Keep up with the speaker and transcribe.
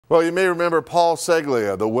Well, you may remember Paul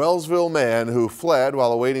Ceglia, the Wellsville man who fled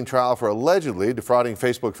while awaiting trial for allegedly defrauding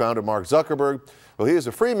Facebook founder Mark Zuckerberg. Well, he is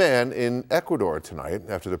a free man in Ecuador tonight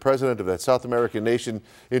after the president of that South American nation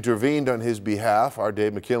intervened on his behalf. Our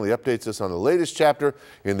Dave McKinley updates us on the latest chapter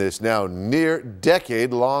in this now near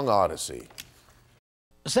decade-long odyssey.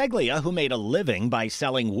 Ceglia, who made a living by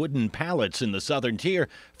selling wooden pallets in the southern tier,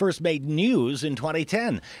 first made news in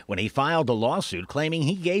 2010 when he filed a lawsuit claiming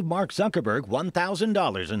he gave Mark Zuckerberg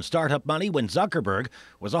 $1,000 in startup money when Zuckerberg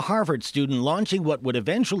was a Harvard student launching what would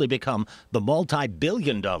eventually become the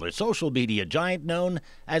multi-billion-dollar social media giant known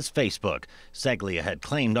as Facebook. Ceglia had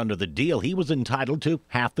claimed under the deal he was entitled to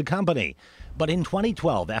half the company. But in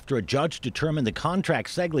 2012, after a judge determined the contract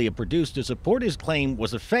Ceglia produced to support his claim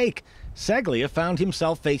was a fake, Ceglia found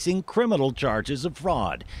himself facing criminal charges of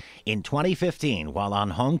fraud. In 2015, while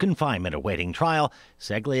on home confinement awaiting trial,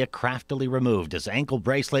 Ceglia craftily removed his ankle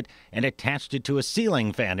bracelet and attached it to a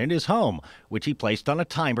ceiling fan in his home, which he placed on a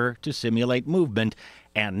timer to simulate movement,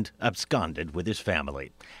 and absconded with his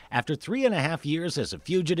family. After 3.5 years as a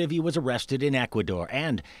fugitive, he was arrested in Ecuador,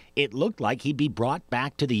 and it looked like he'd be brought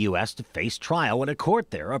back to the U.S. to face trial when a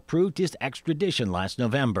court there approved his extradition last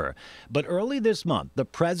November. But early this month, the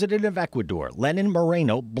president of Ecuador, Lenin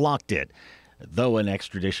Moreno, blocked it. Though an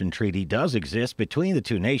extradition treaty does exist between the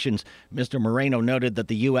two nations, Mr. Moreno noted that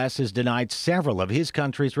the U.S. has denied several of his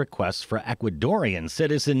country's requests for Ecuadorian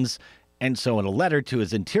citizens, and so in a letter to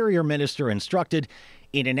his interior minister instructed,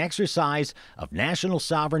 in an exercise of national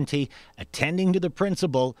sovereignty, attending to the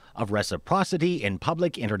principle of reciprocity in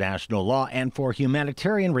public international law, and for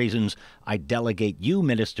humanitarian reasons, I delegate you,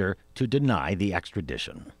 Minister, to deny the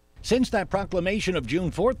extradition. Since that proclamation of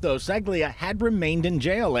June 4th, though, Ceglia had remained in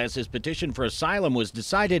jail as his petition for asylum was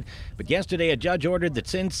decided. But yesterday, a judge ordered that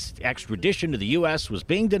since extradition to the U.S. was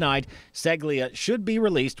being denied, Ceglia should be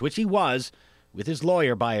released, which he was, with his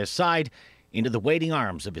lawyer by his side, into the waiting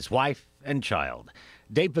arms of his wife and child.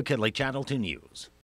 Dave McKinley, Channel 2 News.